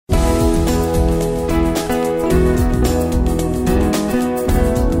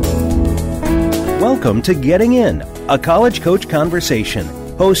Welcome to Getting In, a college coach conversation,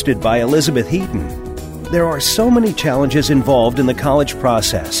 hosted by Elizabeth Heaton. There are so many challenges involved in the college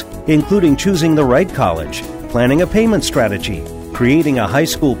process, including choosing the right college, planning a payment strategy, creating a high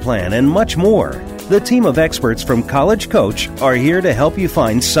school plan, and much more. The team of experts from College Coach are here to help you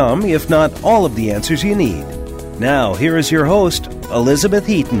find some, if not all, of the answers you need. Now, here is your host, Elizabeth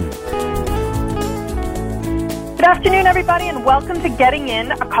Heaton. Good afternoon, everybody, and welcome to Getting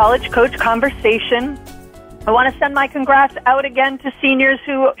In, a college coach conversation. I want to send my congrats out again to seniors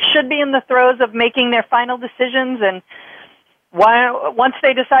who should be in the throes of making their final decisions, and once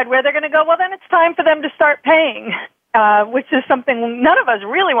they decide where they're going to go, well, then it's time for them to start paying, which is something none of us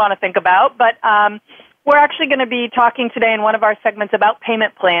really want to think about, but we're actually going to be talking today in one of our segments about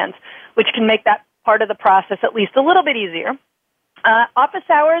payment plans, which can make that part of the process at least a little bit easier. Office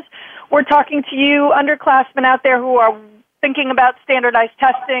hours, we're talking to you underclassmen out there who are thinking about standardized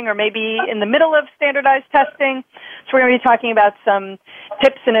testing or maybe in the middle of standardized testing. So we're going to be talking about some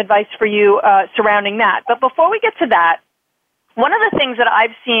tips and advice for you surrounding that. But before we get to that, one of the things that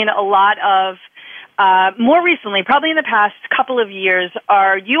I've seen a lot of more recently, probably in the past couple of years,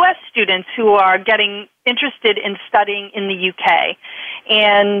 are U.S. students who are getting interested in studying in the U.K.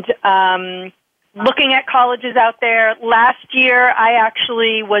 and looking at colleges out there. Last year, I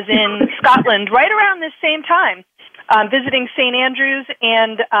actually was in Scotland right around this same time, visiting St. Andrews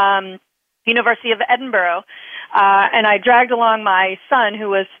and University of Edinburgh, and I dragged along my son,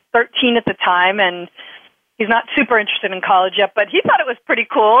 who was 13 at the time, and he's not super interested in college yet, but he thought it was pretty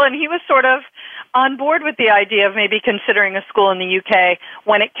cool, and he was sort of on board with the idea of maybe considering a school in the UK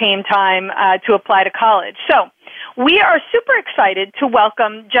when it came time to apply to college. So we are super excited to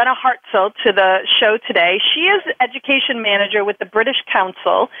welcome Jenna Hartzell to the show today. She is education manager with the British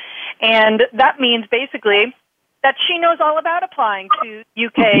Council, and that means basically that she knows all about applying to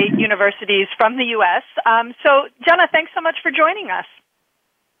UK universities from the U.S. So, Jenna, thanks so much for joining us.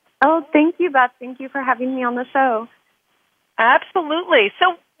 Oh, thank you, Beth. Thank you for having me on the show. Absolutely.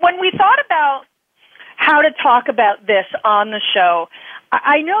 So when we thought about how to talk about this on the show,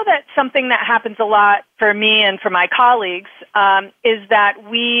 I know that something that happens a lot for me and for my colleagues is that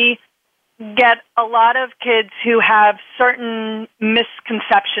we get a lot of kids who have certain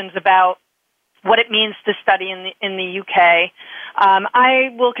misconceptions about what it means to study in the UK. I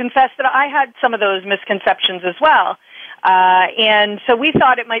will confess that I had some of those misconceptions as well. And so we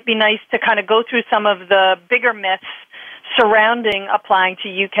thought it might be nice to kind of go through some of the bigger myths surrounding applying to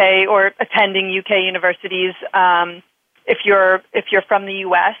UK or attending UK universities if you're from the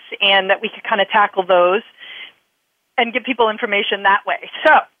US, and that we could kind of tackle those and give people information that way.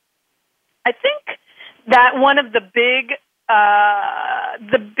 So I think that one of the big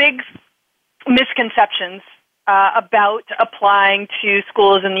misconceptions about applying to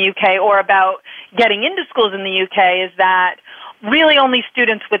schools in the UK or about getting into schools in the UK is that really only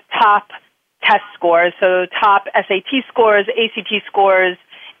students with top test scores, so top SAT scores, ACT scores,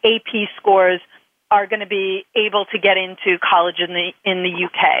 AP scores, are going to be able to get into college in the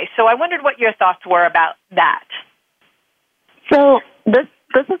UK. So I wondered what your thoughts were about that. So this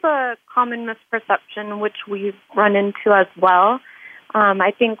is a common misperception which we've run into as well.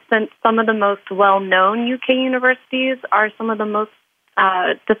 I think since some of the most well-known UK universities are some of the most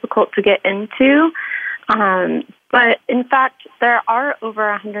difficult to get into, but in fact, there are over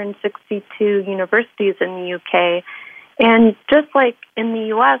 162 universities in the UK, and just like in the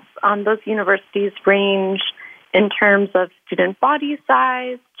U.S., those universities range in terms of student body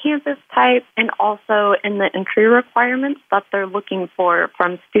size, campus type, and also in the entry requirements that they're looking for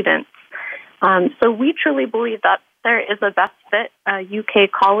from students. So we truly believe that there is a best fit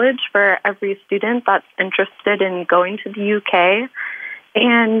UK college for every student that's interested in going to the UK.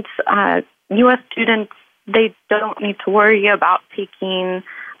 And U.S. students, they don't need to worry about taking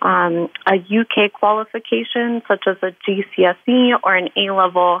a UK qualification, such as a GCSE or an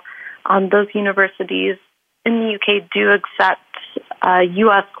A-level. Those universities in the UK do accept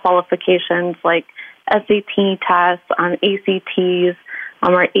U.S. qualifications like SAT tests, ACTs,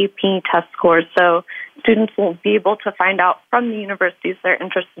 or AP test scores. So students will be able to find out from the universities they're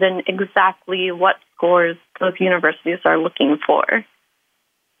interested in exactly what scores those universities are looking for.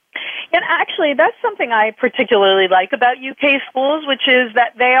 And actually, that's something I particularly like about UK schools, which is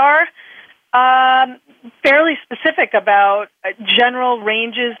that they are fairly specific about general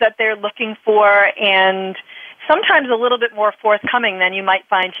ranges that they're looking for, and sometimes a little bit more forthcoming than you might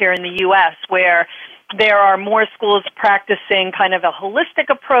find here in the U.S., where there are more schools practicing kind of a holistic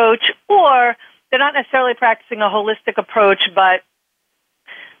approach, or they're not necessarily practicing a holistic approach, but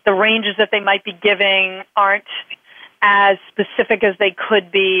the ranges that they might be giving aren't as specific as they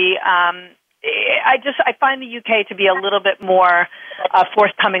could be. I find the UK to be a little bit more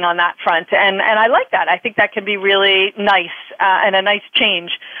forthcoming on that front, and I like that. I think that can be really nice and a nice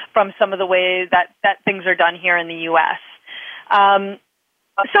change from some of the way that things are done here in the U.S.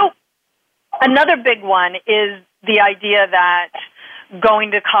 So another big one is the idea that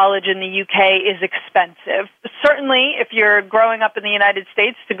going to college in the UK is expensive. Certainly, if you're growing up in the United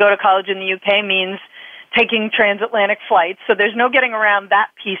States, to go to college in the UK means taking transatlantic flights, so there's no getting around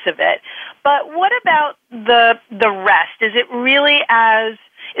that piece of it. But what about the rest? Is it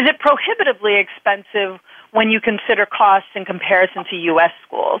prohibitively expensive when you consider costs in comparison to U.S.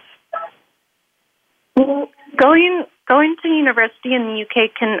 schools? Well, going to university in the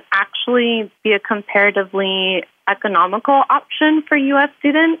UK can actually be a comparatively economical option for U.S.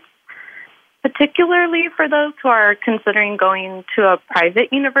 students, particularly for those who are considering going to a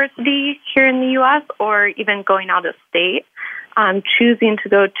private university here in the U.S. or even going out of state. Choosing to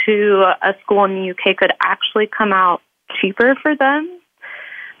go to a school in the UK could actually come out cheaper for them.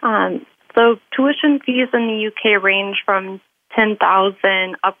 So tuition fees in the UK range from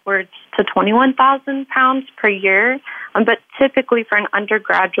 $10,000 upwards to £21,000 per year, but typically for an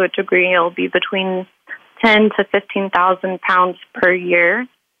undergraduate degree, it'll be between $10,000 to £15,000 per year.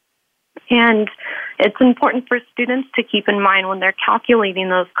 And it's important for students to keep in mind when they're calculating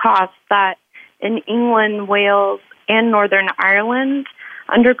those costs that in England, Wales, and Northern Ireland,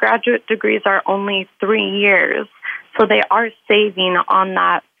 undergraduate degrees are only 3 years. So they are saving on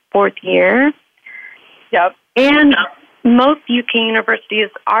that fourth year. Yep. And most UK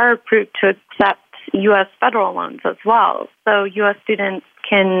universities are approved to accept U.S. federal loans as well. So U.S. students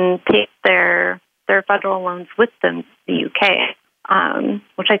can take their federal loans with them to the UK,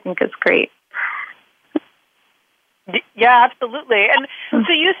 which I think is great. Yeah, absolutely. And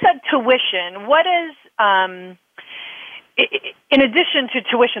so you said tuition. What is, in addition to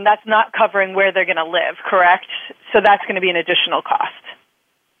tuition, that's not covering where they're going to live, correct? So that's going to be an additional cost.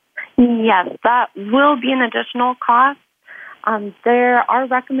 Yes, that will be an additional cost. There are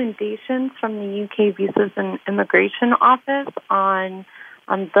recommendations from the UK Visas and Immigration Office on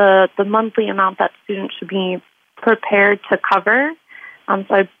the monthly amount that students should be prepared to cover.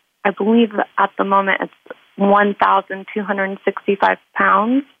 So I believe that at the moment it's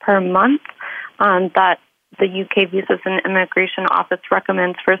 £1,265 per month that the UK Visas and Immigration Office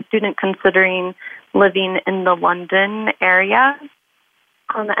recommends for a student considering living in the London area.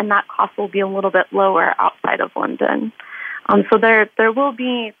 And that cost will be a little bit lower outside of London. So there will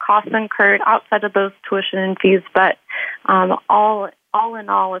be costs incurred outside of those tuition and fees, but all in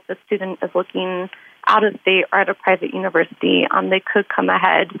all, if a student is looking out of state or at a private university, they could come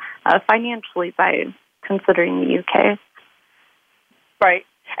ahead financially by considering the UK. Right.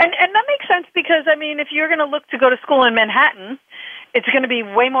 And that makes sense because, I mean, if you're going to look to go to school in Manhattan, it's going to be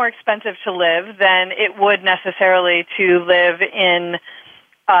way more expensive to live than it would necessarily to live in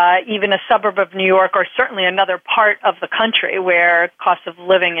even a suburb of New York or certainly another part of the country where cost of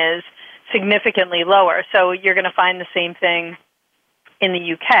living is significantly lower. So you're going to find the same thing in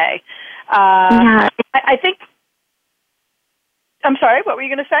the UK. Yeah. I think, I'm sorry, what were you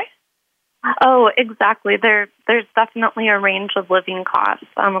going to say? Oh, exactly. There's definitely a range of living costs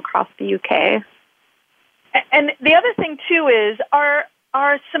across the UK. And the other thing, too, is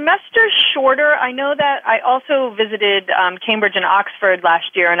are semesters shorter? I know that I also visited Cambridge and Oxford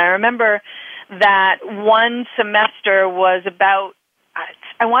last year, and I remember that one semester was about,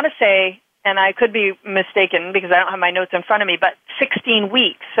 I want to say, and I could be mistaken because I don't have my notes in front of me, but 16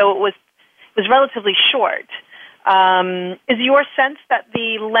 weeks. So it was relatively short. Is your sense that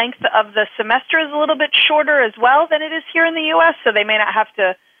the length of the semester is a little bit shorter as well than it is here in the U.S., so they may not have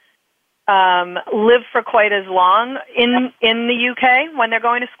to live for quite as long in the UK when they're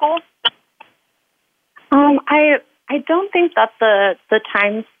going to school? I don't think that the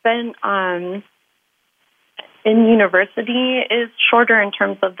time spent in university is shorter in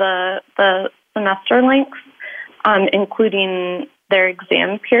terms of the semester length, including their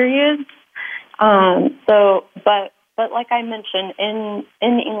exam periods. But like I mentioned, in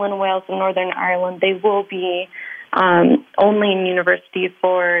England, Wales, and Northern Ireland, they will be only in university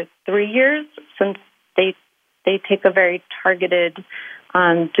for 3 years, since they take a very targeted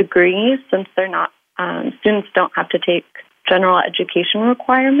degree, since they're not students don't have to take general education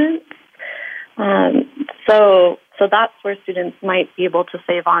requirements. So that's where students might be able to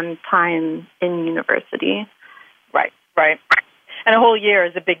save on time in university. Right. And a whole year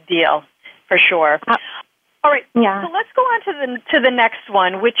is a big deal, for sure. All right. Yeah. So let's go on to the next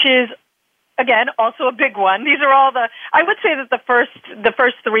one, which is, again, also a big one. These are all I would say that the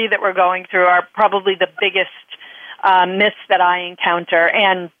first three that we're going through are probably the biggest myths that I encounter.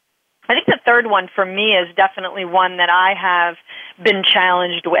 And I think the third one for me is definitely one that I have been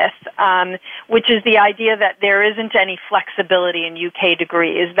challenged with, which is the idea that there isn't any flexibility in UK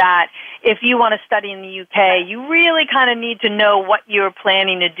degrees, that if you want to study in the UK, you really kind of need to know what you're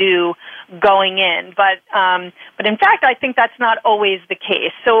planning to do going in. But in fact, I think that's not always the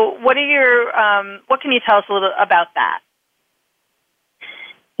case. So what can you tell us a little about that?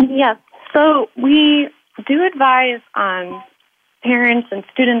 Yes. So we do advise parents and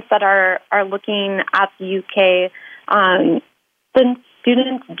students that are looking at the UK, then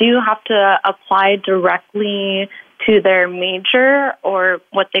students do have to apply directly to their major or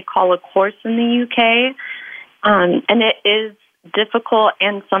what they call a course in the UK. And it is difficult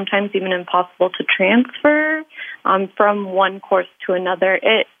and sometimes even impossible to transfer from one course to another.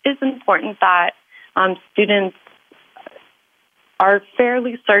 It is important that students are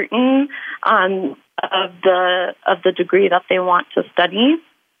fairly certain of the degree that they want to study.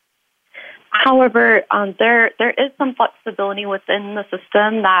 However, there is some flexibility within the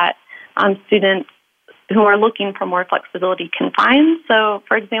system that students who are looking for more flexibility can find. So,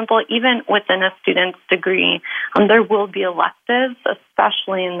 for example, even within a student's degree, there will be electives,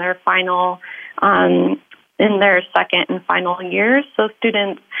 especially in their their second and final years. So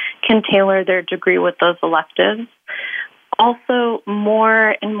students can tailor their degree with those electives. Also,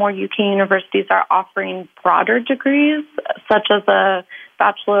 more and more UK universities are offering broader degrees, such as a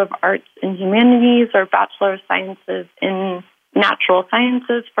Bachelor of Arts in Humanities or Bachelor of Sciences in Natural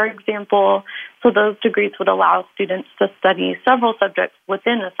Sciences, for example. So those degrees would allow students to study several subjects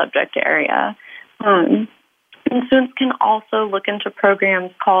within a subject area. And students can also look into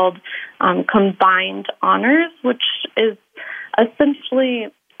programs called Combined Honors, which is essentially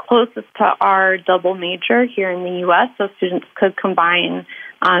closest to our double major here in the U.S., so students could combine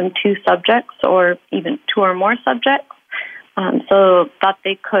two subjects or even two or more subjects so that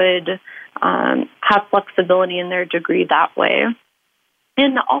they could have flexibility in their degree that way.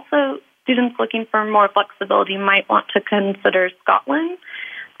 And also, students looking for more flexibility might want to consider Scotland,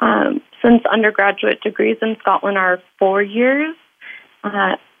 since undergraduate degrees in Scotland are 4 years,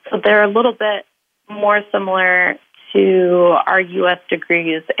 so they're a little bit more similar to our U.S.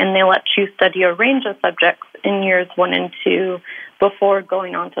 degrees, and they let you study a range of subjects in years 1 and 2 before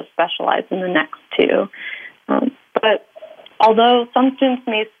going on to specialize in the next 2. But although some students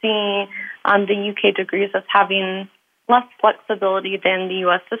may see the UK degrees as having less flexibility than the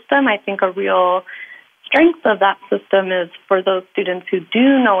U.S. system, I think a real strength of that system is for those students who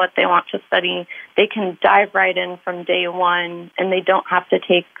do know what they want to study, they can dive right in from day one, and they don't have to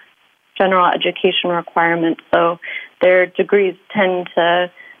take general education requirements, so their degrees tend to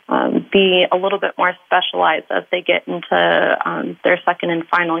be a little bit more specialized as they get into their second and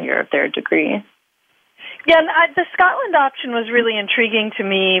final year of their degree. Yeah, and the Scotland option was really intriguing to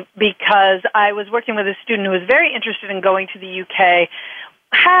me because I was working with a student who was very interested in going to the UK,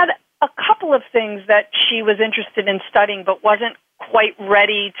 had a couple of things that she was interested in studying but wasn't quite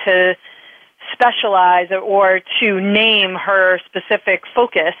ready to specialize or to name her specific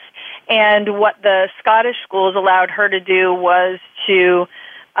focus. And what the Scottish schools allowed her to do was to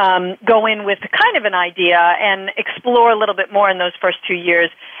go in with kind of an idea and explore a little bit more in those first 2 years,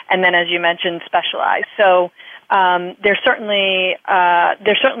 and then, as you mentioned, specialize. So there's certainly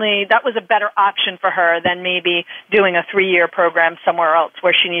that was a better option for her than maybe doing a 3-year program somewhere else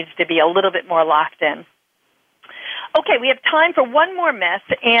where she needs to be a little bit more locked in. Okay, we have time for one more myth,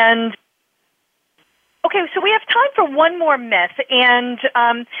 and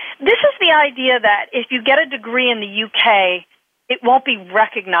this is the idea that if you get a degree in the UK, it won't be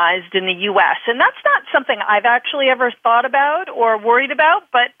recognized in the U.S. And that's not something I've actually ever thought about or worried about,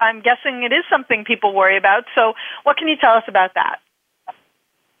 but I'm guessing it is something people worry about. So what can you tell us about that?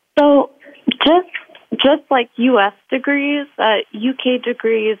 So just like U.S. degrees, UK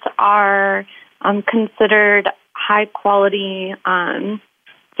degrees are considered high-quality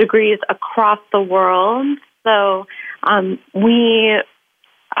degrees across the world. So I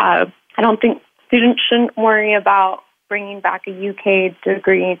don't think students shouldn't worry about bringing back a UK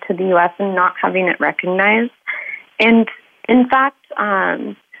degree to the U.S. and not having it recognized. And in fact,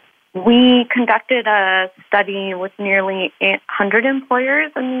 we conducted a study with nearly 800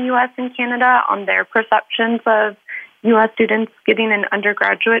 employers in the U.S. and Canada on their perceptions of U.S. students getting an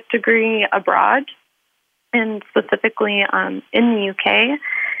undergraduate degree abroad, and specifically in the UK.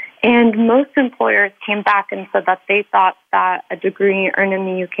 And most employers came back and said that they thought that a degree earned in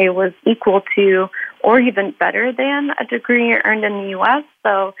the UK was equal to or even better than a degree earned in the U.S.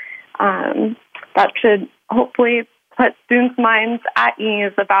 So that should hopefully put students' minds at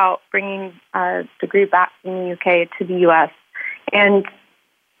ease about bringing a degree back from the UK to the U.S. And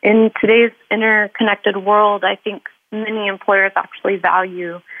in today's interconnected world, I think many employers actually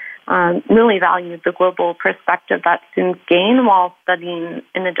really value the global perspective that students gain while studying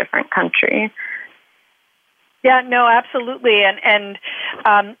in a different country. Yeah, no, absolutely. And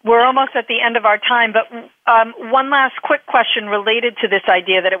we're almost at the end of our time, but one last quick question related to this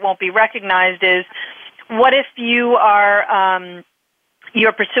idea that it won't be recognized is, what if you are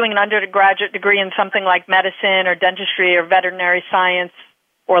you're pursuing an undergraduate degree in something like medicine or dentistry or veterinary science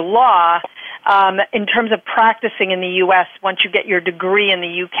or law, in terms of practicing in the U.S. once you get your degree in the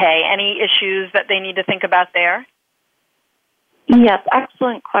U.K.? Any issues that they need to think about there? Yes,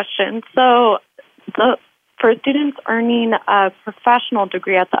 excellent question. So for students earning a professional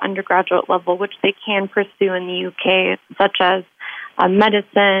degree at the undergraduate level, which they can pursue in the UK, such as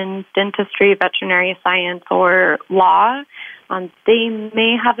medicine, dentistry, veterinary science, or law, they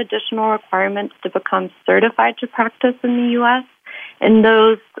may have additional requirements to become certified to practice in the U.S., and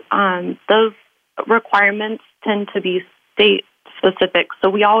those requirements tend to be state-specific. So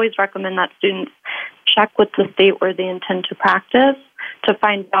we always recommend that students check with the state where they intend to practice to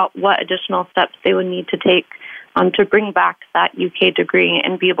find out what additional steps they would need to take to bring back that UK degree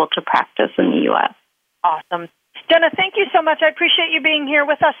and be able to practice in the U.S. Awesome. Jenna, thank you so much. I appreciate you being here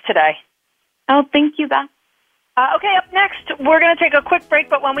with us today. Oh, thank you, Beth. Okay, up next, we're going to take a quick break,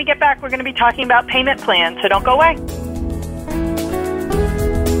 but when we get back, we're going to be talking about payment plans, so don't go away.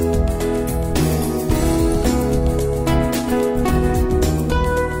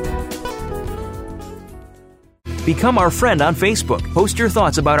 Become our friend on Facebook. Post your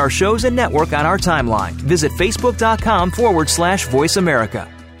thoughts about our shows and network on our timeline. Visit Facebook.com/Voice America.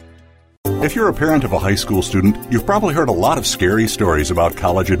 If you're a parent of a high school student, you've probably heard a lot of scary stories about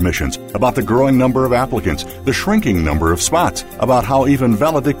college admissions, about the growing number of applicants, the shrinking number of spots, about how even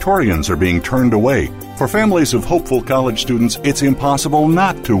valedictorians are being turned away. For families of hopeful college students, it's impossible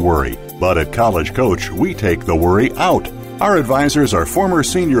not to worry. But at College Coach, we take the worry out. Our advisors are former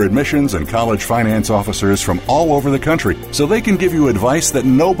senior admissions and college finance officers from all over the country, so they can give you advice that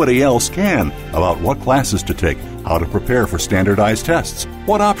nobody else can about what classes to take, how to prepare for standardized tests,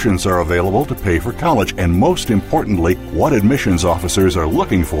 what options are available to pay for college, and most importantly, what admissions officers are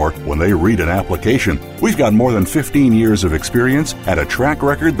looking for when they read an application. We've got more than 15 years of experience and a track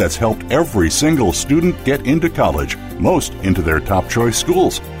record that's helped every single student get into college, most into their top choice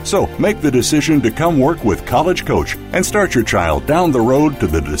schools. So make the decision to come work with College Coach and start your child down the road to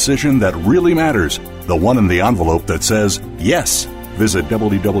the decision that really matters, the one in the envelope that says yes. Visit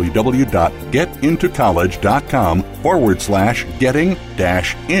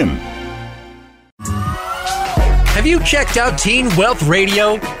www.getintocollege.com/getting-in. Have you checked out Teen Wealth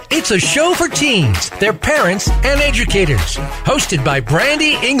Radio? It's a show for teens, their parents, and educators. Hosted by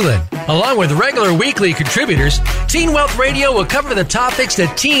Brandy England. Along with regular weekly contributors, Teen Wealth Radio will cover the topics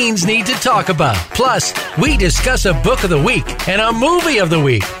that teens need to talk about. Plus, we discuss a book of the week and a movie of the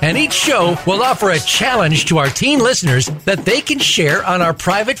week. And each show will offer a challenge to our teen listeners that they can share on our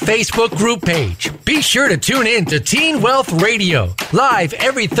private Facebook group page. Be sure to tune in to Teen Wealth Radio, live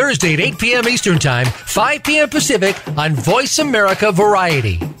every Thursday at 8 p.m. Eastern Time, 5 p.m. Pacific on Voice America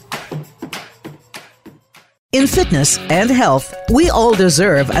Variety. In fitness and health, we all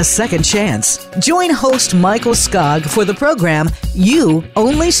deserve a second chance. Join host Michael Skog for the program You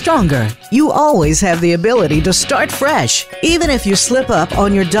Only Stronger. You always have the ability to start fresh, even if you slip up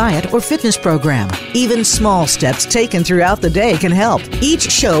on your diet or fitness program. Even small steps taken throughout the day can help. Each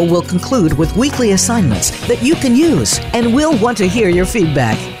show will conclude with weekly assignments that you can use, and we'll want to hear your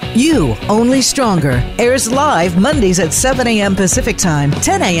feedback. You Only Stronger airs live Mondays at 7 a.m. Pacific Time,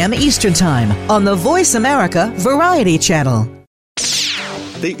 10 a.m. Eastern Time on the Voice America Variety Channel.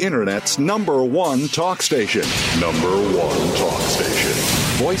 The Internet's #1 talk station. #1 talk station.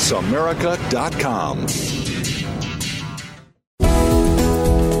 VoiceAmerica.com.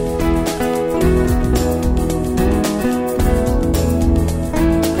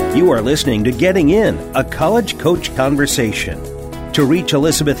 You are listening to Getting In, a College Coach Conversation. To reach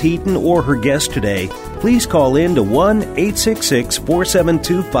Elizabeth Heaton or her guest today, please call in to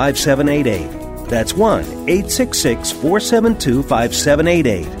 1-866-472-5788. That's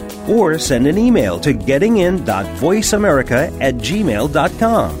 1-866-472-5788. Or send an email to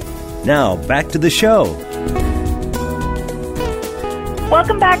gettingin.voiceamerica@gmail.com. Now, back to the show.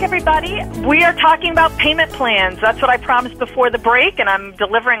 Welcome back, everybody. We are talking about payment plans. That's what I promised before the break, and I'm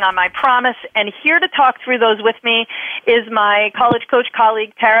delivering on my promise. And here to talk through those with me is my College Coach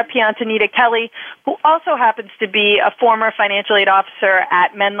colleague, Tara Piantanita Kelly, who also happens to be a former financial aid officer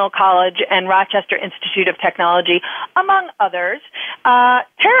at Menlo College and Rochester Institute of Technology, among others.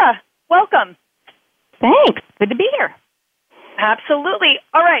 Tara, welcome. Thanks. Good to be here. Absolutely.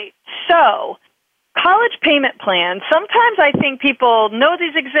 All right. So, college payment plans. Sometimes I think people know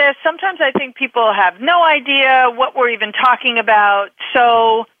these exist. Sometimes I think people have no idea what we're even talking about.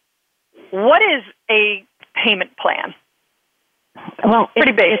 So, what is a payment plan? Well,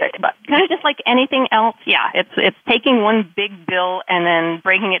 pretty basic, but kind of just like anything else. Yeah, it's taking one big bill and then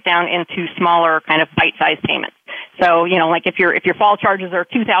breaking it down into smaller kind of bite-sized payments. So, like if your fall charges are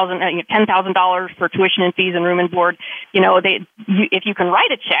 $10,000 for tuition and fees and room and board, if you can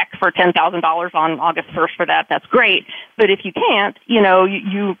write a check for $10,000 on August 1st for that, that's great. But if you can't,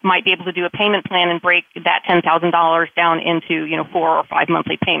 you might be able to do a payment plan and break that $10,000 down into 4 or 5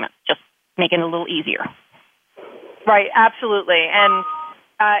 monthly payments, just make it a little easier. Right, absolutely. And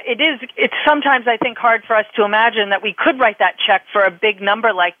it's sometimes, I think, hard for us to imagine that we could write that check for a big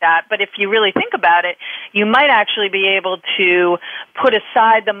number like that. But if you really think about it, you might actually be able to put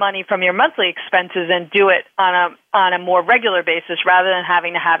aside the money from your monthly expenses and do it on a more regular basis rather than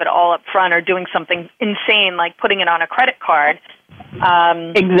having to have it all up front or doing something insane like putting it on a credit card.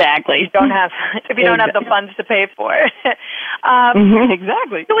 Exactly. If you don't have the funds to pay for it.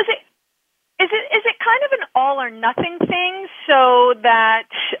 Exactly. So is it kind of an all or nothing thing so that,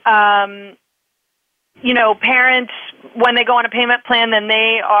 parents, when they go on a payment plan, then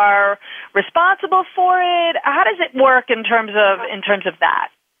they are responsible for it? How does it work in terms of that?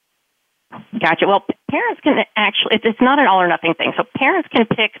 Gotcha. Well, parents can actually, it's not an all or nothing thing. So parents can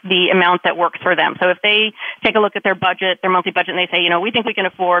pick the amount that works for them. So if they take a look at their budget, their monthly budget, and they say, we think we can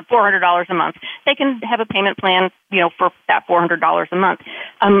afford $400 a month, they can have a payment plan, for that $400 a month.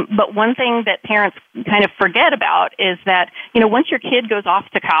 But one thing that parents kind of forget about is that, once your kid goes off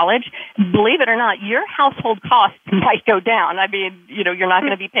to college, believe it or not, your household costs might go down. I mean, you're not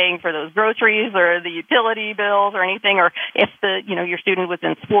going to be paying for those groceries or the utility bills or anything, or if your student was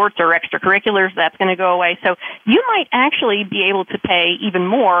in sports or extracurriculars, that's going to go away. So you might actually be able to pay even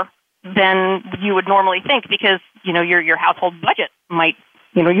more than you would normally think because, your household budget might,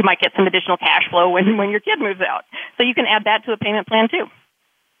 you might get some additional cash flow when your kid moves out. So you can add that to a payment plan too.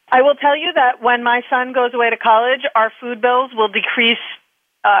 I will tell you that when my son goes away to college, our food bills will decrease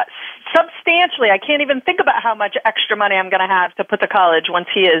substantially. I can't even think about how much extra money I'm going to have to put to college once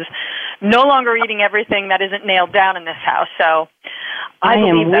he is no longer eating everything that isn't nailed down in this house. So I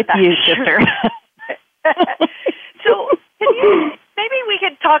am with you, sister. So maybe we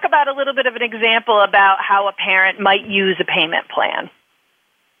could talk about a little bit of an example about how a parent might use a payment plan.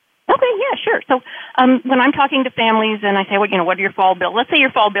 Okay, yeah, sure. So when I'm talking to families and I say, what are your fall bill? Let's say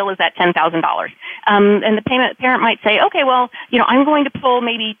your fall bill is at $10,000. And the parent might say, okay, well, I'm going to pull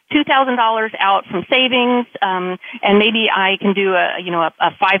maybe $2,000 out from savings, and maybe I can do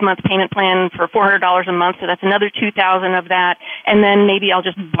a 5-month payment plan for $400 a month. So that's another $2,000 of that. And then maybe I'll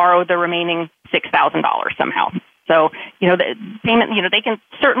just borrow the remaining $6,000 somehow. So, the payment, they can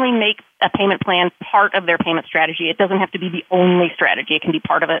certainly make a payment plan part of their payment strategy. It doesn't have to be the only strategy. It can be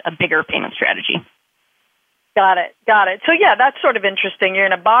part of a bigger payment strategy. Got it. So, yeah, that's sort of interesting. You're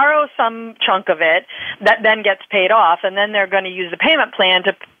going to borrow some chunk of it that then gets paid off, and then they're going to use the payment plan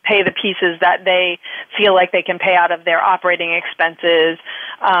to pay the pieces that they feel like they can pay out of their operating expenses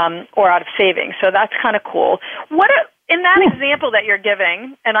or out of savings. So that's kind of cool. In that example that you're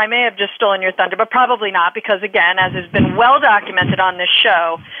giving, and I may have just stolen your thunder, but probably not, because, again, as has been well documented on this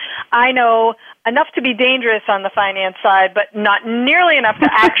show, I know enough to be dangerous on the finance side, but not nearly enough to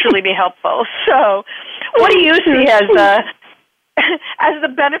actually be helpful. So what do you see as the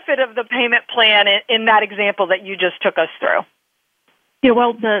benefit of the payment plan in that example that you just took us through? Yeah,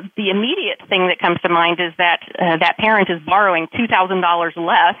 well, the immediate thing that comes to mind is that that parent is borrowing $2,000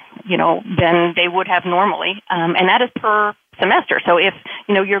 less, than they would have normally, and that is per semester. So if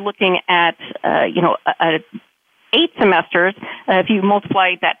you're looking at 8 semesters, if you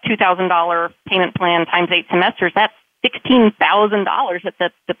multiply that $2,000 payment plan times 8 semesters, that's $16,000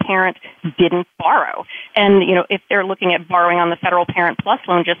 that the parent didn't borrow. And if they're looking at borrowing on the Federal Parent Plus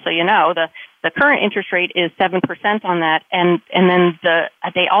loan, just so you know, the current interest rate is 7% on that, and then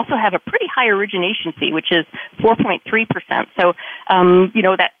they also have a pretty high origination fee, which is 4.3%. So,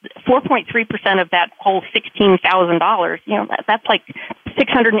 that 4.3% of that whole $16,000, that's like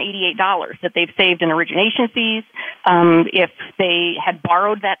 $688 that they've saved in origination fees. If they had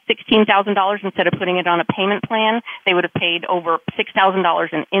borrowed that $16,000 instead of putting it on a payment plan, they would have paid over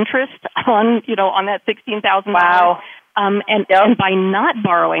 $6,000 in interest on that $16,000. Wow. And by not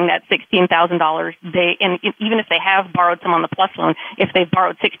borrowing that $16,000, even if they have borrowed some on the Plus loan, if they've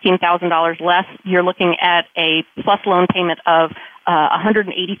borrowed $16,000 less, you're looking at a Plus loan payment of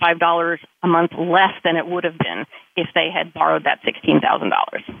 $185 a month less than it would have been if they had borrowed that $16,000.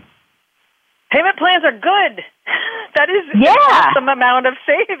 payment plans are good. That is an awesome amount of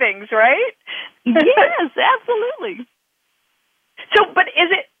savings, right? Yes, absolutely. So, but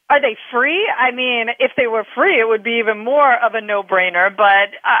are they free? I mean, if they were free, it would be even more of a no-brainer,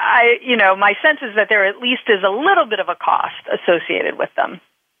 but my sense is that there at least is a little bit of a cost associated with them.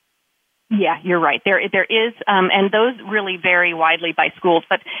 Yeah, you're right. There is, and those really vary widely by schools,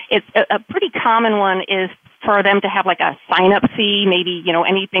 but it's a pretty common one is for them to have like a sign-up fee, maybe,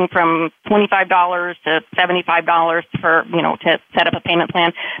 anything from $25 to $75 for, to set up a payment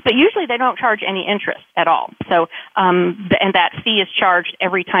plan. But usually they don't charge any interest at all. So, and that fee is charged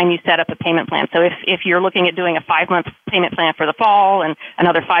every time you set up a payment plan. So if you're looking at doing a 5-month payment plan for the fall and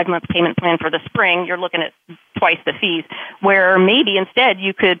another 5-month payment plan for the spring, you're looking at twice the fees, where maybe instead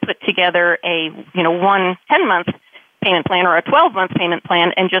you could put together a, one 10-month payment plan or a 12-month payment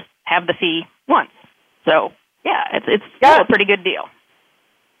plan and just have the fee once. So, yeah, it's still a pretty good deal.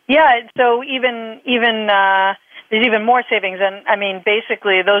 Yeah, so even there's even more savings. And, I mean,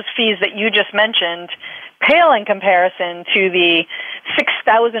 basically those fees that you just mentioned pale in comparison to the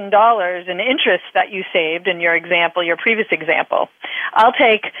 $6,000 in interest that you saved in your previous example. I'll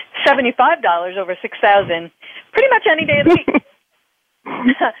take $75 over $6,000 pretty much any day of the week.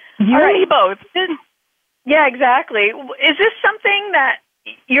 You and me both. Yeah, exactly. Is this something that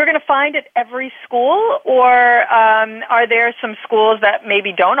you're going to find at every school, or are there some schools that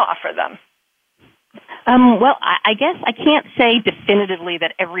maybe don't offer them? Well, I guess I can't say definitively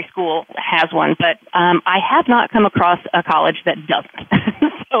that every school has one, but I have not come across a college that doesn't.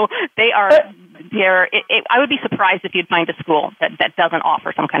 So they are there. I would be surprised if you'd find a school that doesn't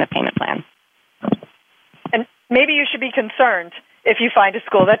offer some kind of payment plan. And maybe you should be concerned if you find a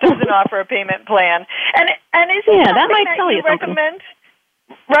school that doesn't offer a payment plan. And is it something that might tell you recommend? Something.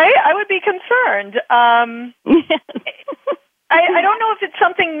 Right? I would be concerned. I don't know if it's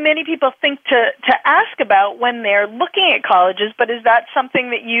something many people think to ask about when they're looking at colleges, but is that something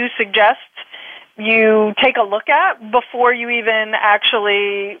that you suggest you take a look at before you even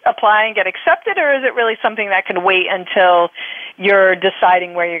actually apply and get accepted, or is it really something that can wait until you're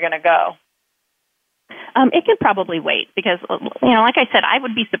deciding where you're going to go? It can probably wait because, like I said, I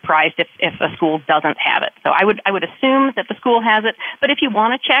would be surprised if a school doesn't have it. So I would assume that the school has it. But if you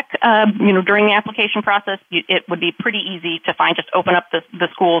want to check, during the application process, it would be pretty easy to find. Just open up the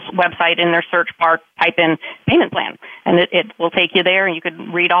school's website in their search bar, type in payment plan, and it will take you there, and you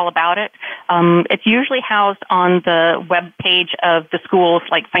could read all about it. It's usually housed on the web page of the school's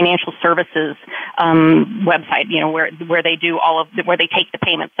financial services website. Where they do where they take the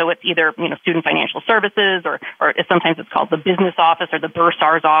payment. So it's either student financial services. Or sometimes it's called the business office or the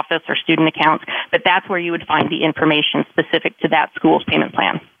bursar's office or student accounts, but that's where you would find the information specific to that school's payment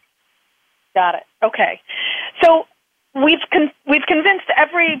plan. Got it. Okay. So we've convinced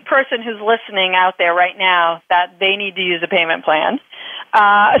every person who's listening out there right now that they need to use a payment plan.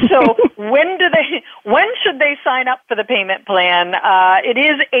 So when should they sign up for the payment plan? It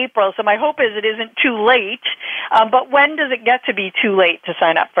is April, so my hope is it isn't too late, but when does it get to be too late to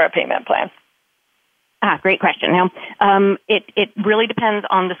sign up for a payment plan? Great question. Now, it really depends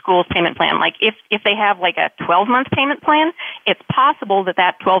on the school's payment plan. Like if they have a 12-month payment plan, it's possible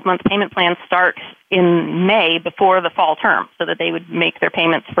that 12-month payment plan starts in May before the fall term, so that they would make their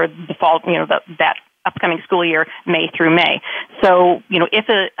payments for the fall, that upcoming school year, May through May. So, if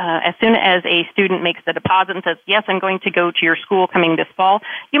as soon as a student makes the deposit and says, yes, I'm going to go to your school coming this fall,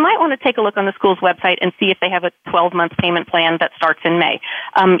 you might want to take a look on the school's website and see if they have a 12-month payment plan that starts in May.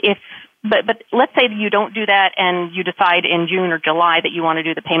 But let's say that you don't do that and you decide in June or July that you want to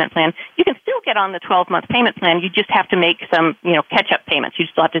do the payment plan. You can still get on the 12-month payment plan. You just have to make some, catch-up payments. You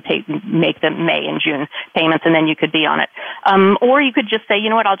still have to make the May and June payments, and then you could be on it. Or you could just say,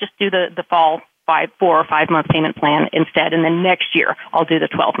 I'll just do the fall 4 or 5 month payment plan instead, and then next year I'll do the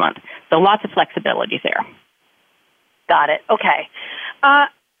 12-month. So lots of flexibility there. Got it. Okay. Are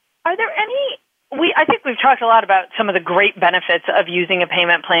there any... I think we've talked a lot about some of the great benefits of using a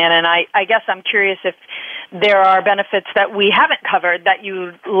payment plan, and I guess I'm curious if there are benefits that we haven't covered that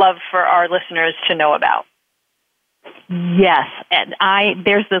you'd love for our listeners to know about. Yes, and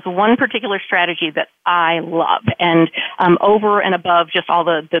there's this one particular strategy that I love, and over and above just all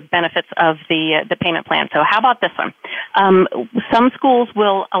the benefits of the payment plan. So how about this one? Some schools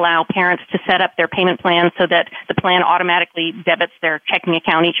will allow parents to set up their payment plan so that the plan automatically debits their checking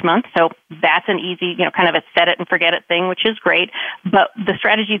account each month. So that's an easy, kind of a set it and forget it thing, which is great. But the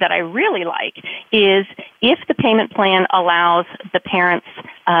strategy that I really like is if the payment plan allows the parent's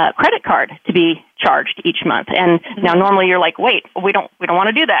credit card to be charged each month. And now normally you're like, wait, we don't want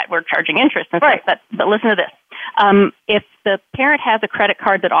to do that. We're charging interest and stuff. But listen to this. If the parent has a credit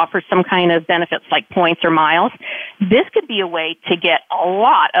card that offers some kind of benefits like points or miles, this could be a way to get a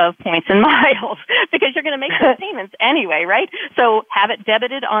lot of points and miles because you're going to make those payments anyway, right? So have it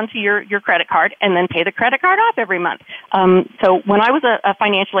debited onto your credit card and then pay the credit card off every month. So when I was a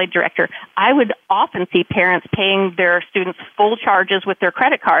financial aid director, I would often see parents paying their students full charges with their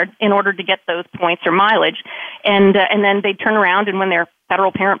credit card in order to get those points or mileage. And then they'd turn around, and when their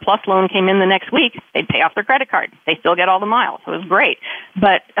Federal Parent Plus loan came in the next week, they'd pay off their credit card. They still get all the miles. So it was great.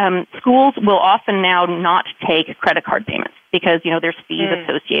 But schools will often now not take credit card payments because, there's fees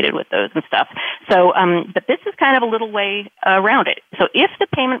associated with those and stuff. So, but this is kind of a little way around it. So if the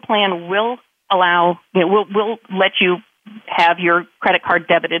payment plan will allow, will let you have your credit card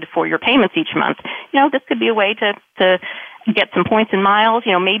debited for your payments each month, this could be a way to get some points and miles,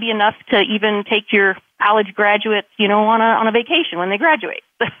 maybe enough to even take your college graduates, on a vacation when they graduate.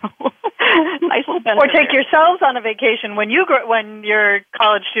 Nice little benefit. Or take yourselves on a vacation when your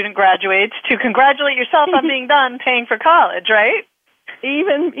college student graduates to congratulate yourself on being done paying for college, right?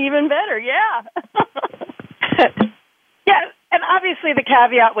 Even better, yeah. Yeah, and obviously the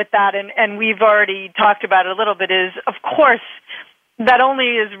caveat with that, and we've already talked about it a little bit, is, of course, that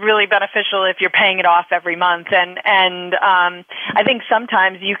only is really beneficial if you're paying it off every month. And I think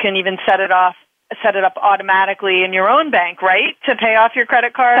sometimes you can even set it up automatically in your own bank, right, to pay off your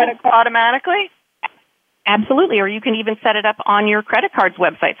credit card automatically? Absolutely, or you can even set it up on your credit card's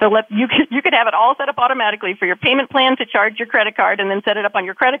website. So you could have it all set up automatically for your payment plan to charge your credit card, and then set it up on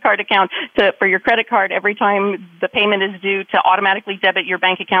your credit card account for your credit card every time the payment is due to automatically debit your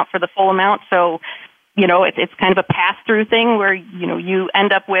bank account for the full amount. So it's kind of a pass-through thing where, you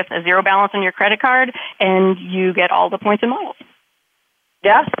end up with a zero balance on your credit card and you get all the points and miles.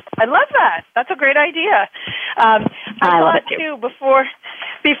 Yeah, I love that. That's a great idea. I love it too.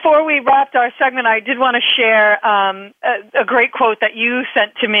 Before we wrapped our segment, I did want to share a great quote that you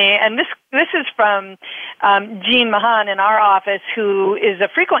sent to me, and this is from Jean Mahan in our office, who is a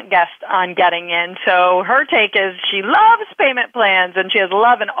frequent guest on Getting In. So her take is she loves payment plans, and she has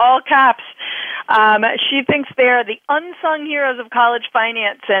love in all caps. She thinks they're the unsung heroes of college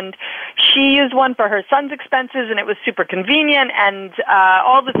finance, and she used one for her son's expenses, and it was super convenient, and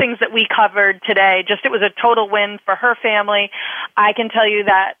all the things that we covered today, it was a total win for her family. I can tell you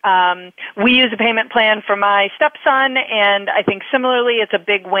that we use a payment plan for my stepson, and I think similarly it's a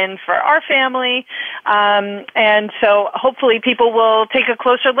big win for our family. And so hopefully people will take a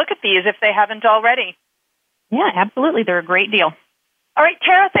closer look at these if they haven't already. Yeah, absolutely. They're a great deal. All right,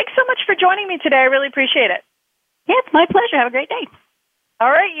 Tara, thanks so much for joining me today. I really appreciate it. Yeah, it's my pleasure. Have a great day. All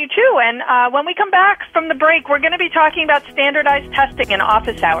right, you too. And when we come back from the break, we're going to be talking about standardized testing in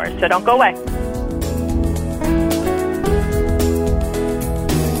office hours, so don't go away.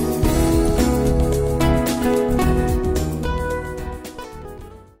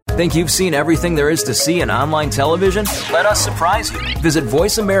 Think you've seen everything there is to see in online television? Let us surprise you. Visit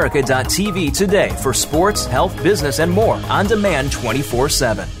voiceamerica.tv today for sports, health, business, and more on demand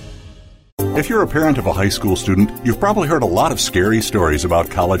 24/7. If you're a parent of a high school student, you've probably heard a lot of scary stories about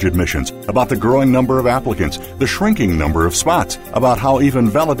college admissions, about the growing number of applicants, the shrinking number of spots, about how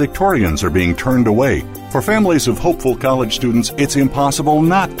even valedictorians are being turned away. For families of hopeful college students, it's impossible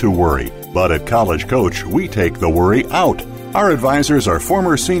not to worry. But at College Coach, we take the worry out. Our advisors are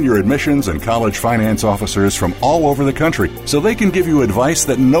former senior admissions and college finance officers from all over the country, so they can give you advice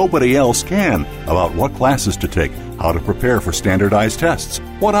that nobody else can about what classes to take, how to prepare for standardized tests,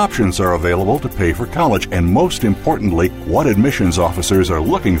 what options are available to pay for college, and most importantly, what admissions officers are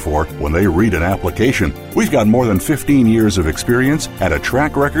looking for when they read an application. We've got more than 15 years of experience and a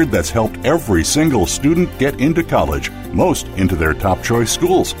track record that's helped every single student get into college, most into their top choice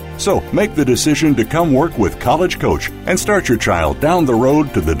schools. So make the decision to come work with College Coach and start your child down the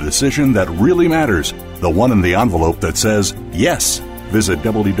road to the decision that really matters, the one in the envelope that says yes. Visit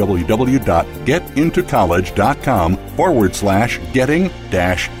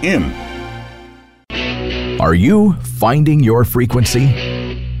www.getintocollege.com/getting-in. Are you finding your frequency?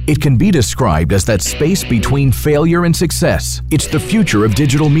 It can be described as that space between failure and success. It's the future of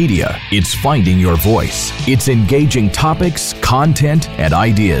digital media. It's finding your voice. It's engaging topics, content, and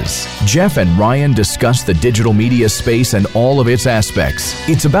ideas. Jeff and Ryan discuss the digital media space and all of its aspects.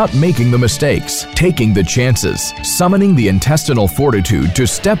 It's about making the mistakes, taking the chances, summoning the intestinal fortitude to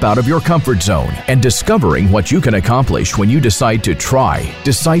step out of your comfort zone, and discovering what you can accomplish when you decide to try,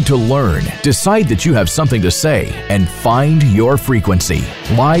 decide to learn, decide that you have something to say, and find your frequency.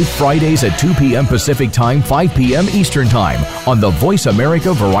 Live Fridays at 2 p.m. Pacific Time, 5 p.m. Eastern Time on the Voice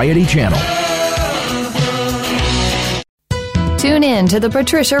America Variety Channel. Tune in to The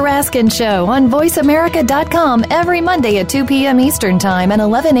Patricia Raskin Show on VoiceAmerica.com every Monday at 2 p.m. Eastern Time and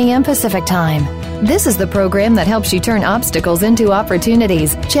 11 a.m. Pacific Time. This is the program that helps you turn obstacles into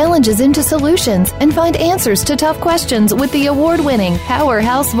opportunities, challenges into solutions, and find answers to tough questions with the award-winning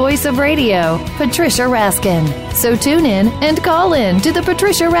powerhouse voice of radio, Patricia Raskin. So tune in and call in to The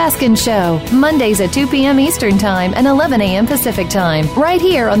Patricia Raskin Show, Mondays at 2 p.m. Eastern Time and 11 a.m. Pacific Time, right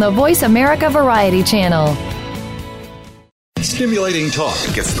here on the Voice America Variety Channel. Stimulating talk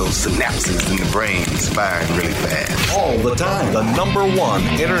gets those synapses in the brain firing really fast. All the time. The number one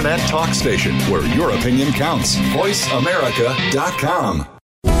internet talk station where your opinion counts. VoiceAmerica.com.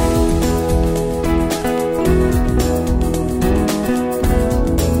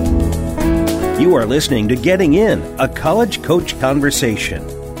 You are listening to Getting In, a college coach conversation.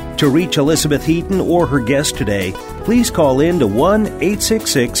 To reach Elizabeth Heaton or her guest today, please call in to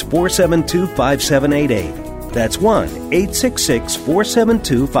 1-866-472-5788. That's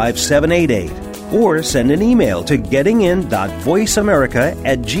 1-866-472-5788. Or send an email to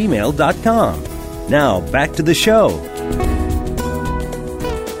gettingin.voiceamerica@gmail.com. Now, back to the show.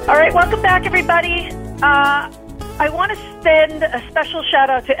 All right, welcome back, everybody. I want to send a special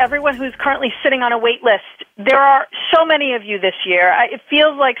shout-out to everyone who's currently sitting on a wait list. There are so many of you this year. It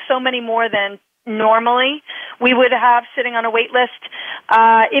feels like so many more than normally we would have sitting on a wait list.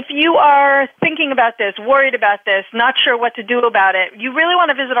 If you are thinking about this, worried about this, not sure what to do about it, you really want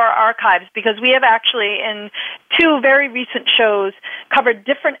to visit our archives, because we have actually, in 2 very recent shows, covered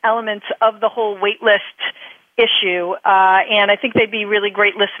different elements of the whole wait list issue, and I think they'd be really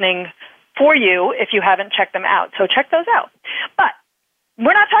great listening for you if you haven't checked them out. So check those out. But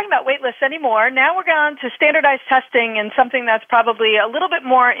we're not talking about wait lists anymore. Now we're going to standardized testing, and something that's probably a little bit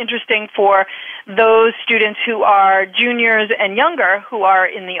more interesting for those students who are juniors and younger who are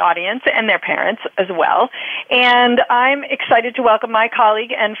in the audience, and their parents as well. And I'm excited to welcome my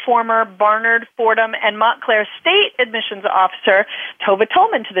colleague and former Barnard, Fordham, and Montclair State admissions officer, Tova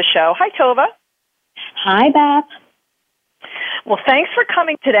Tolman, to the show. Hi, Tova. Hi, Beth. Well, thanks for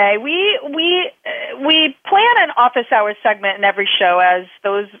coming today. We plan an office hours segment in every show, as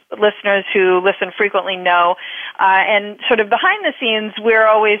those listeners who listen frequently know. And sort of behind the scenes, we're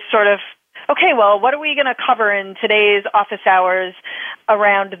always sort of, okay, well, what are we going to cover in today's office hours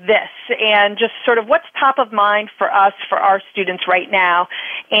around this? And just sort of what's top of mind for us, for our students right now.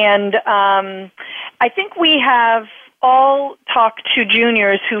 And I think we have all talked to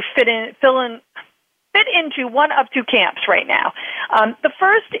juniors who fit into one of 2 camps right now. The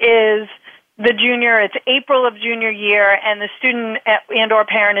first is the junior. It's April of junior year, and the student and or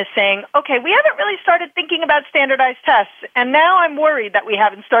parent is saying, okay, we haven't really started thinking about standardized tests, and now I'm worried that we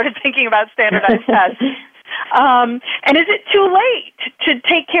haven't started thinking about standardized tests. And is it too late to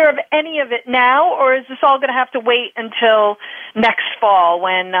take care of any of it now, or is this all going to have to wait until next fall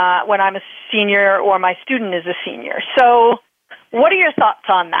when I'm a senior or my student is a senior? So what are your thoughts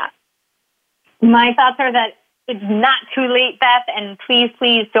on that? My thoughts are that it's not too late, Beth, and please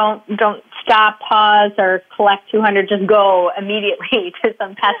don't stop, pause, or collect 200. Just go immediately to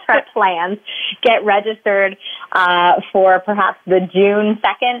some test prep plans. Get registered for perhaps the June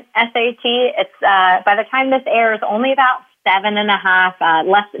 2nd SAT. It's by the time this airs, only about 7.5,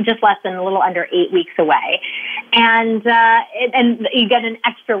 less than a little under 8 weeks away. And you get an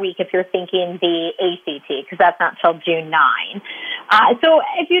extra week if you're thinking the ACT, because that's not till June 9. So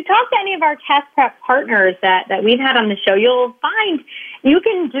if you talk to any of our test prep partners that we've had on the show, you'll find you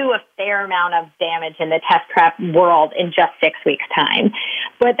can do a fair amount of damage in the test prep world in just 6 weeks' time.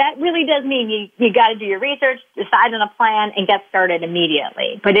 But that really does mean you got to do your research, decide on a plan, and get started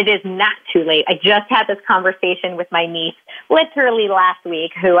immediately. But it is not too late. I just had this conversation with my niece literally last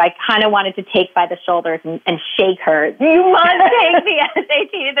week, who I kind of wanted to take by the shoulders and shake her. You must take the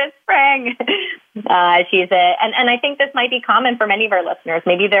SAT this spring. And I think this might be common for many of our listeners.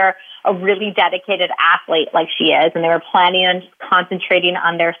 Maybe they're a really dedicated athlete like she is, and they were planning on just concentrating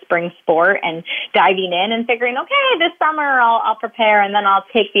on their spring sport and diving in and figuring, okay, this summer I'll prepare, and then I'll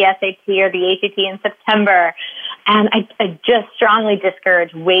take the SAT or the ACT in September. And I just strongly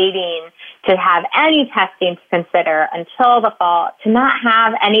discourage waiting to have any testing to consider until the fall, to not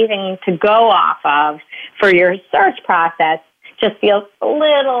have anything to go off of for your search process. Just feels a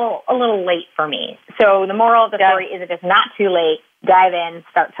little late for me. So the moral of the story is it is not too late. Dive in,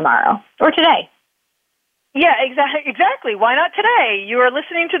 start tomorrow or today. Yeah, exactly. Why not today? You are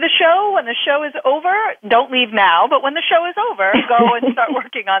listening to the show. When the show is over, don't leave now, but when the show is over, go and start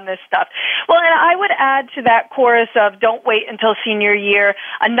working on this stuff. Well, and I would add to that chorus of don't wait until senior year.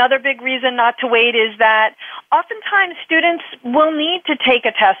 Another big reason not to wait is that oftentimes students will need to take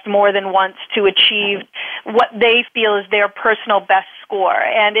a test more than once to achieve what they feel is their personal best score.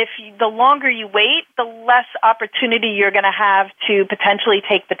 And if the longer you wait, the less opportunity you're going to have to potentially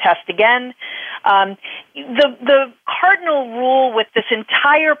take the test again. The cardinal rule with this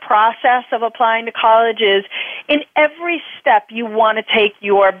entire process of applying to college is in every step you want to take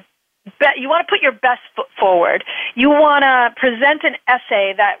you want to put your best foot forward. You want to present an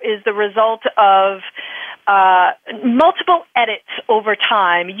essay that is the result of multiple edits over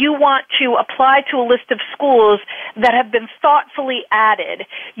time. You want to apply to a list of schools that have been thoughtfully added.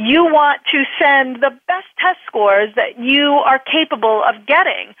 You want to send the best test scores that you are capable of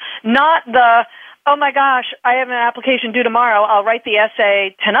getting, not the, oh my gosh, I have an application due tomorrow, I'll write the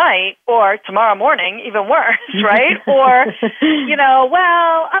essay tonight or tomorrow morning, even worse, right? Or,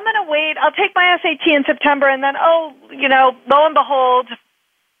 well, I'm going to wait, I'll take my SAT in September and then, lo and behold,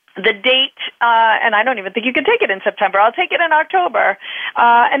 the date, and I don't even think you could take it in September, I'll take it in October.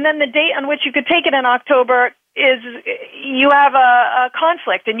 And then the date on which you could take it in October is you have a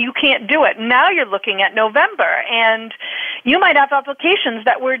conflict and you can't do it. Now you're looking at November, and you might have applications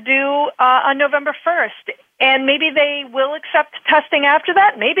that were due on November 1st, and maybe they will accept testing after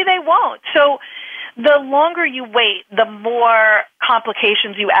that, maybe they won't. So the longer you wait, the more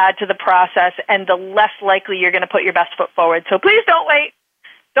complications you add to the process, and the less likely you're going to put your best foot forward. So please don't wait.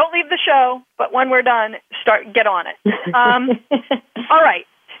 Don't leave the show, but when we're done, get on it. All right.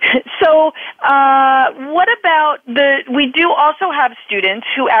 So what about we do also have students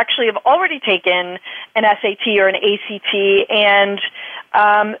who actually have already taken an SAT or an ACT, and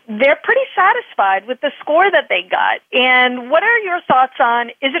they're pretty satisfied with the score that they got. And what are your thoughts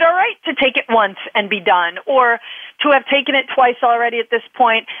on, is it all right to take it once and be done, or to have taken it twice already at this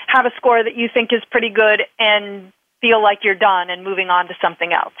point, have a score that you think is pretty good, and feel like you're done and moving on to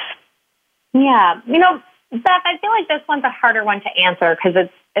something else? Yeah. Beth, I feel like this one's a harder one to answer because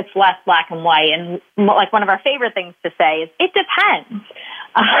it's less black and white. And like one of our favorite things to say is, it depends.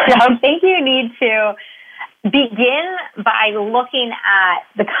 I think you need to begin by looking at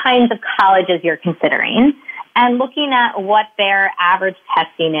the kinds of colleges you're considering and looking at what their average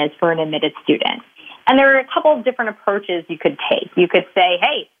testing is for an admitted student. And there are a couple of different approaches you could take. You could say,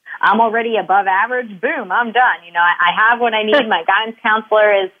 hey, I'm already above average. Boom, I'm done. I have what I need. My guidance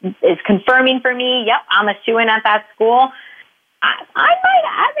counselor is confirming for me. Yep, I'm a shoo-in at that school. I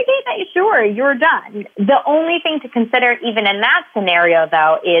might advocate that, sure, you're done. The only thing to consider even in that scenario,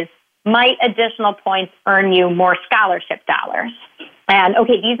 though, is might additional points earn you more scholarship dollars? And,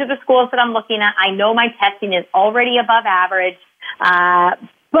 okay, these are the schools that I'm looking at. I know my testing is already above average,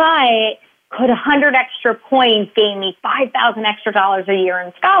 but could 100 extra points gain me $5,000 extra dollars a year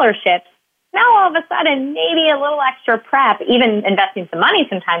in scholarships? Now, all of a sudden, maybe a little extra prep, even investing some money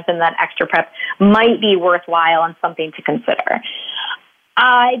sometimes in that extra prep, might be worthwhile and something to consider.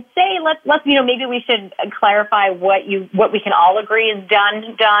 I'd say let's maybe we should clarify what we can all agree is done,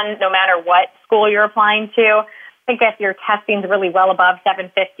 no matter what school you're applying to. I think if your testing's really well above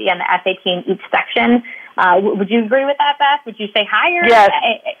 750 on the SAT in each section, would you agree with that, Beth? Would you say higher? Yes.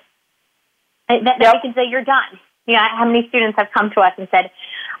 That we can say you're done. How many students have come to us and said,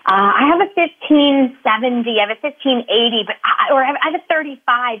 I have a 1570, I have a 1580, or I have a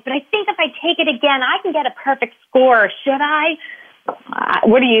 35, but I think if I take it again, I can get a perfect score. Should I?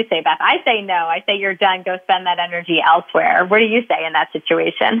 What do you say, Beth? I say no. I say you're done. Go spend that energy elsewhere. What do you say in that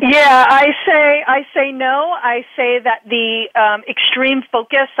situation? Yeah, I say no. I say that the extreme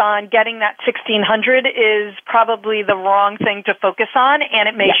focus on getting that 1600 is probably the wrong thing to focus on, and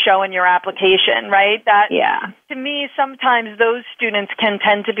it may show in your application, right? To me, sometimes those students can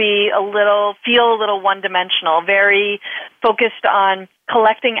tend to feel a little one-dimensional, very focused on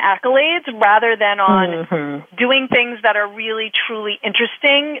collecting accolades rather than on doing things that are really, truly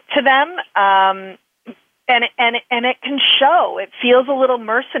interesting to them. And it can show. It feels a little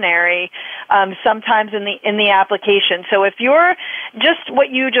mercenary sometimes in the application. So if you're just what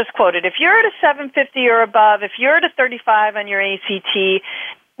you just quoted, if you're at a 750 or above, if you're at a 35 on your ACT,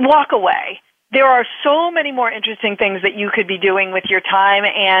 walk away. There are so many more interesting things that you could be doing with your time,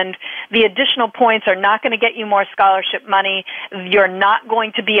 and the additional points are not going to get you more scholarship money. You're not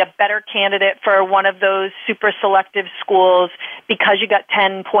going to be a better candidate for one of those super selective schools because you got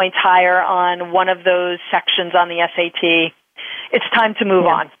 10 points higher on one of those sections on the SAT. It's time to move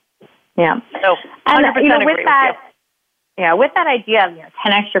on. Yeah. So 100% agree with you. Yeah, with that idea of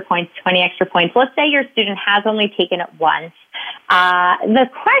 10 extra points, 20 extra points, let's say your student has only taken it once. The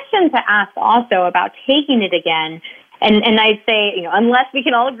question to ask also about taking it again, and I'd say, unless we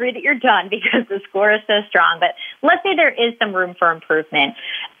can all agree that you're done because the score is so strong, but let's say there is some room for improvement.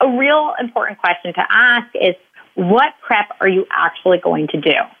 a real important question to ask is, what prep are you actually going to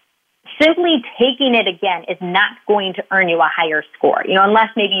do? Simply taking it again is not going to earn you a higher score, unless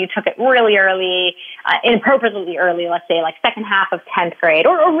maybe you took it really early, inappropriately early, let's say like second half of 10th grade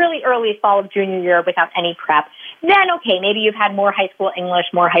or really early fall of junior year without any prep. Then, okay, maybe you've had more high school English,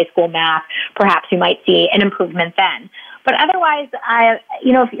 more high school math. Perhaps you might see an improvement then. But otherwise,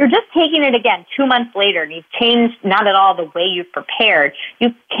 if you're just taking it again 2 months later and you've changed not at all the way you've prepared, you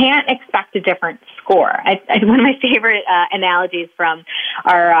can't expect a different score. One of my favorite analogies from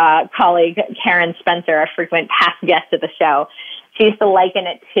our colleague Karen Spencer, a frequent past guest of the show, she used to liken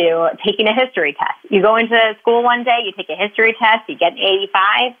it to taking a history test. You go into school one day, you take a history test, you get an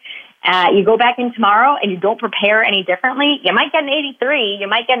 85. You go back in tomorrow and you don't prepare any differently, you might get an 83, you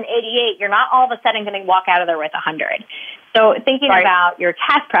might get an 88. You're not all of a sudden going to walk out of there with 100. So thinking about your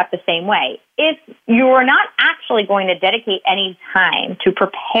test prep the same way, if you are not actually going to dedicate any time to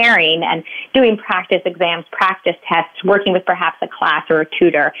preparing and doing practice exams, practice tests, working with perhaps a class or a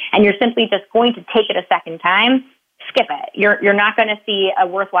tutor, and you're simply just going to take it a second time, skip it. You're not going to see a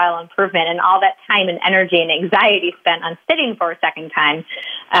worthwhile improvement, and all that time and energy and anxiety spent on sitting for a second time,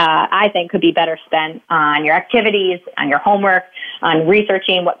 I think could be better spent on your activities, on your homework, on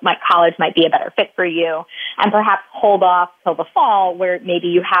researching what college might be a better fit for you, and perhaps hold off till the fall where maybe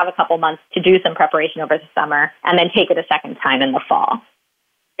you have a couple months to do some preparation over the summer and then take it a second time in the fall.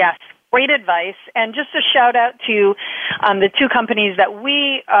 Yes. Great advice. And just a shout out to the two companies that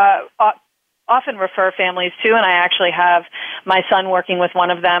we often refer families to, and I actually have my son working with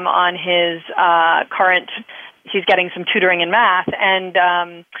one of them on his he's getting some tutoring in math,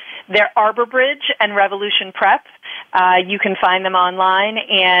 and they're Arbor Bridge and Revolution Prep. You can find them online,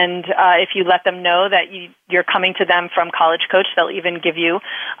 and if you let them know that you're coming to them from College Coach, they'll even give you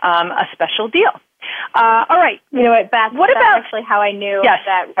a special deal. All right. You know what, Beth? What about actually how I knew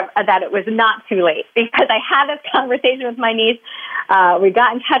that it was not too late? Because I had this conversation with my niece. We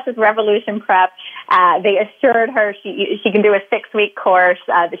got in touch with Revolution Prep. They assured her she can do a 6-week course,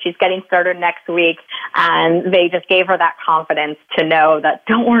 that she's getting started next week. And they just gave her that confidence to know that,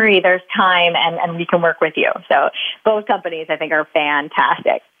 don't worry, there's time and we can work with you. So both companies, I think, are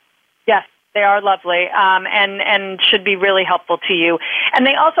fantastic. Yes. They are lovely, and should be really helpful to you. And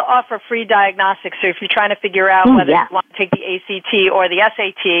they also offer free diagnostics. So if you're trying to figure out whether you want to take the ACT or the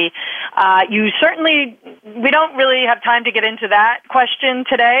SAT, we don't really have time to get into that question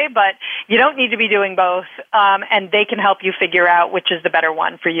today, but you don't need to be doing both, and they can help you figure out which is the better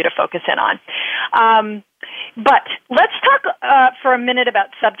one for you to focus in on. But let's talk for a minute about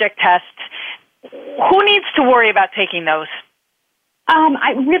subject tests. Who needs to worry about taking those?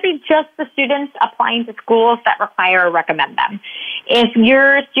 I really just the students applying to schools that require or recommend them. If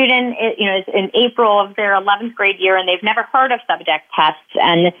your student is in April of their 11th grade year and they've never heard of subject tests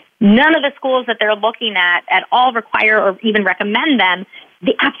and none of the schools that they're looking at all require or even recommend them,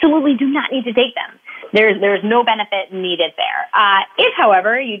 they absolutely do not need to take them. There's no benefit needed there. If,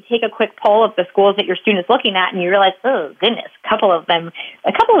 however, you take a quick poll of the schools that your student is looking at and you realize, oh goodness, a couple of them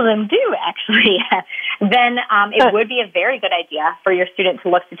do actually, then it would be a very good idea for your student to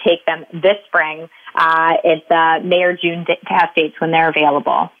look to take them this spring. It's May or June test dates when they're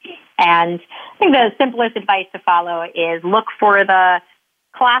available. And I think the simplest advice to follow is look for the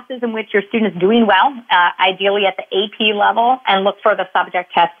classes in which your student is doing well, ideally at the AP level, and look for the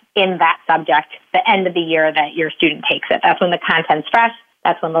subject test in that subject the end of the year that your student takes it. That's when the content's fresh.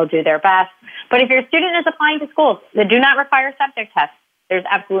 That's when they'll do their best. But if your student is applying to schools that do not require subject tests, there's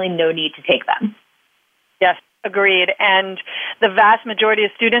absolutely no need to take them. Yes. Agreed. And the vast majority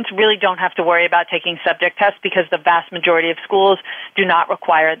of students really don't have to worry about taking subject tests because the vast majority of schools do not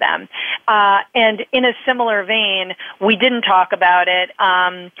require them. And in a similar vein, we didn't talk about it,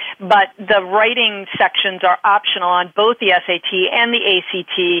 but the writing sections are optional on both the SAT and the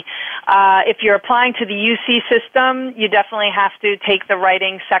ACT. If you're applying to the UC system, you definitely have to take the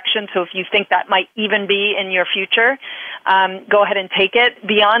writing section. So if you think that might even be in your future, go ahead and take it.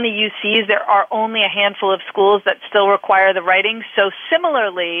 Beyond the UCs, there are only a handful of schools that still require the writing. So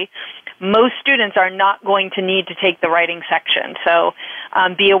similarly, most students are not going to need to take the writing section. So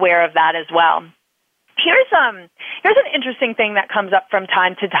be aware of that as well. Here's an interesting thing that comes up from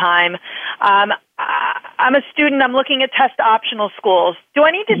time to time. I'm a student. I'm looking at test optional schools. Do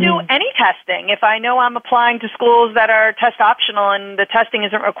I need to do any testing if I know I'm applying to schools that are test optional and the testing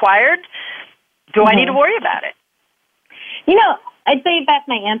isn't required? Do I need to worry about it? I'd say that's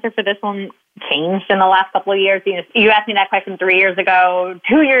my answer for this one changed in the last couple of years. You asked me that question 3 years ago,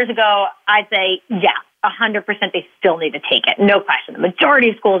 2 years ago. I'd say, 100% they still need to take it. No question. The majority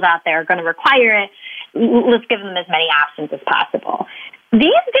of schools out there are going to require it. Let's give them as many options as possible.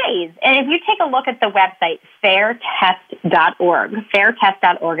 These please, and if you take a look at the website, fairtest.org,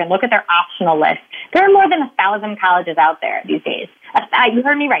 and look at their optional list, there are more than 1,000 colleges out there these days. You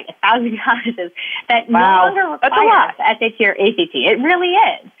heard me right, 1,000 colleges that no longer require SAT or ACT. It really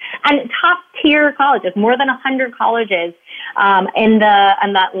is. And top-tier colleges, more than 100 colleges on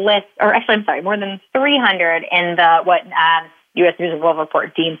that list, or actually, I'm sorry, more than 300 in the U.S. News and World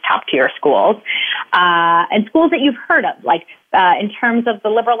Report deems top-tier schools, and schools that you've heard of, like in terms of the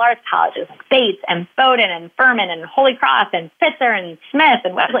liberal arts colleges, like Bates and Bowdoin and Furman and Holy Cross and Pitzer and Smith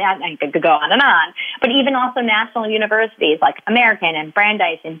and Wesley. I could go on and on. But even also national universities like American and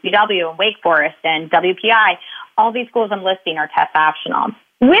Brandeis and UW and Wake Forest and WPI, all these schools I'm listing are test optional.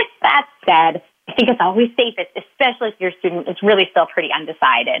 With that said, I think it's always safest, especially if your student is really still pretty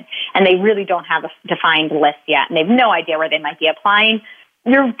undecided and they really don't have a defined list yet and they have no idea where they might be applying.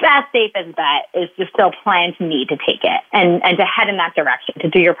 Your best safest bet is to still plan to need to take it and to head in that direction, to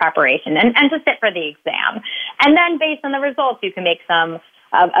do your preparation and to sit for the exam. And then based on the results, you can make some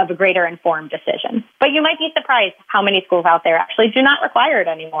of a greater informed decision. But you might be surprised how many schools out there actually do not require it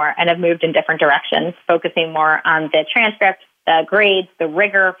anymore and have moved in different directions, focusing more on the transcript, the grades, the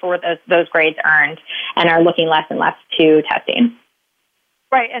rigor for those grades earned, and are looking less and less to testing.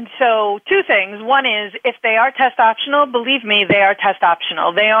 Right, and so two things. One is, if they are test optional, believe me, they are test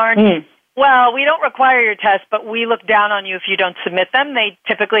optional. They aren't, well, we don't require your test, but we look down on you if you don't submit them. They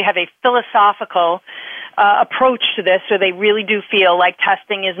typically have a philosophical approach to this, so they really do feel like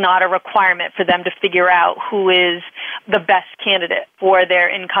testing is not a requirement for them to figure out who is the best candidate for their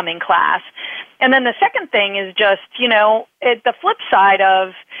incoming class. And then the second thing is just, the flip side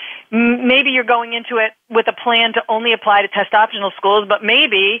of maybe you're going into it with a plan to only apply to test optional schools, but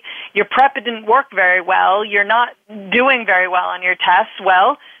maybe your prep didn't work very well, you're not doing very well on your tests.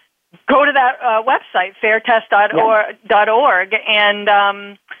 Well, go to that website, fairtest.org,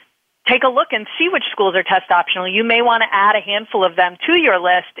 and take a look and see which schools are test optional. You may want to add a handful of them to your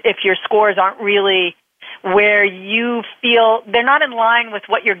list if your scores aren't really where you feel they're not in line with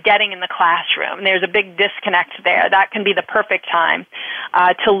what you're getting in the classroom. There's a big disconnect there. That can be the perfect time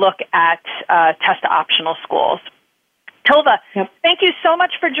to look at test optional schools. Tova, thank you so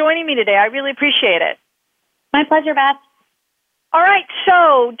much for joining me today. I really appreciate it. My pleasure, Beth. All right,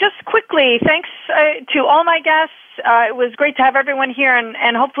 so just quickly, thanks to all my guests. It was great to have everyone here,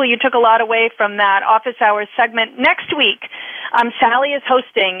 and hopefully you took a lot away from that office hours segment. Next week, Sally is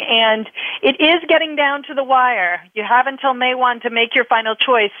hosting, and it is getting down to the wire. You have until May 1 to make your final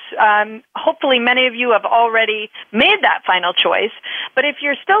choice. Hopefully many of you have already made that final choice, but if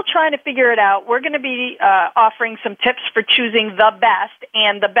you're still trying to figure it out, we're going to be offering some tips for choosing the best,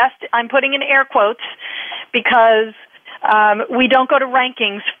 and the best I'm putting in air quotes because we don't go to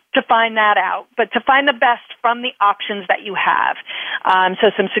rankings to find that out, but to find the best from the options that you have. So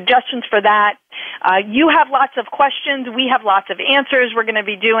some suggestions for that. You have lots of questions. We have lots of answers. We're going to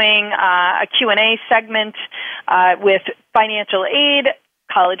be doing a Q&A segment with financial aid,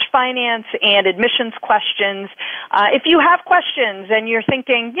 college finance, and admissions questions. If you have questions and you're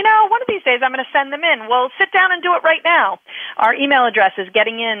thinking, one of these days I'm going to send them in, well, sit down and do it right now. Our email address is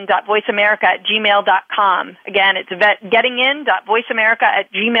gettingin.voiceamerica@gmail.com. Again, it's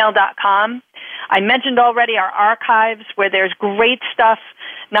gettingin.voiceamerica@gmail.com. I mentioned already our archives where there's great stuff,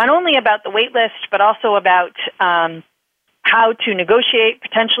 not only about the wait list, but also about how to negotiate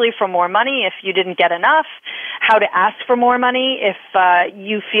potentially for more money if you didn't get enough, how to ask for more money if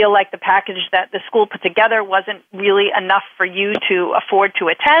you feel like the package that the school put together wasn't really enough for you to afford to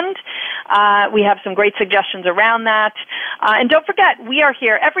attend. We have some great suggestions around that. And don't forget, we are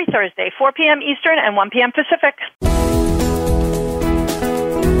here every Thursday, 4 p.m. Eastern and 1 p.m. Pacific.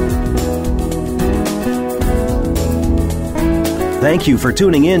 Thank you for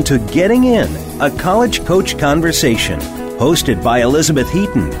tuning in to Getting In, a college coach conversation, hosted by Elizabeth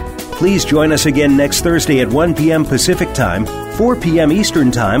Heaton. Please join us again next Thursday at 1 p.m. Pacific Time, 4 p.m.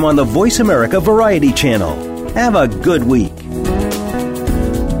 Eastern Time on the Voice America Variety Channel. Have a good week.